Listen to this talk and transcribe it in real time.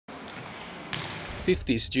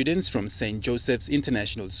50 students from St. Joseph's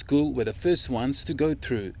International School were the first ones to go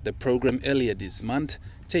through the program earlier this month,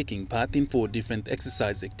 taking part in 4 different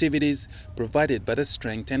exercise activities provided by the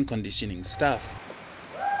strength and conditioning staff.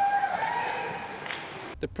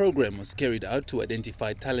 The program was carried out to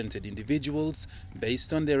identify talented individuals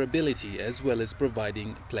based on their ability as well as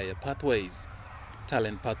providing player pathways.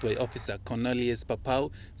 Talent Pathway Officer Cornelius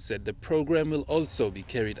Papau said the program will also be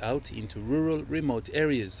carried out into rural, remote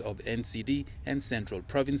areas of NCD and central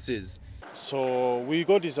provinces. So we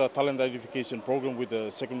got this talent identification program with the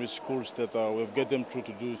secondary schools that we've get them through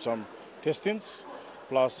to do some testings,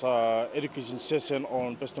 plus education session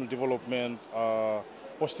on personal development,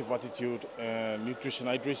 positive attitude and nutrition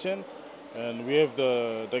hydration. And we have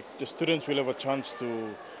the students will have a chance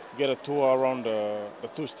to get a tour around the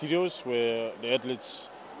 2 studios where the athletes,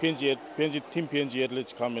 Team PNG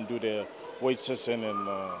athletes come and do their weight session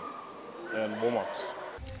and warm-ups.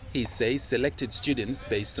 He says selected students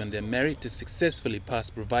based on their merit to successfully pass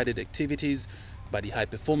provided activities, but the high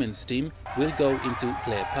performance team will go into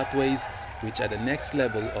player pathways, which are the next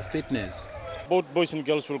level of fitness. Both boys and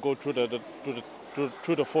girls will go through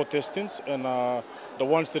the 4 testings, and the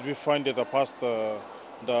ones that we find that are past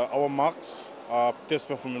our marks, test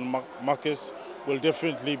performance markers, will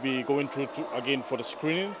definitely be going through again for the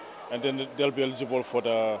screening, and then they'll be eligible for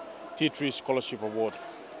the T3 Scholarship Award.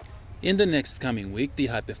 In the next coming week, the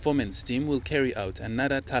high performance team will carry out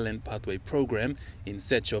another talent pathway program in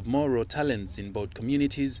search of more raw talents in both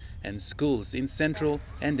communities and schools in Central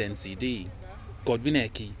and NCD. Godwin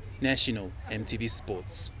Eki, National EMTV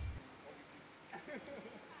Sports.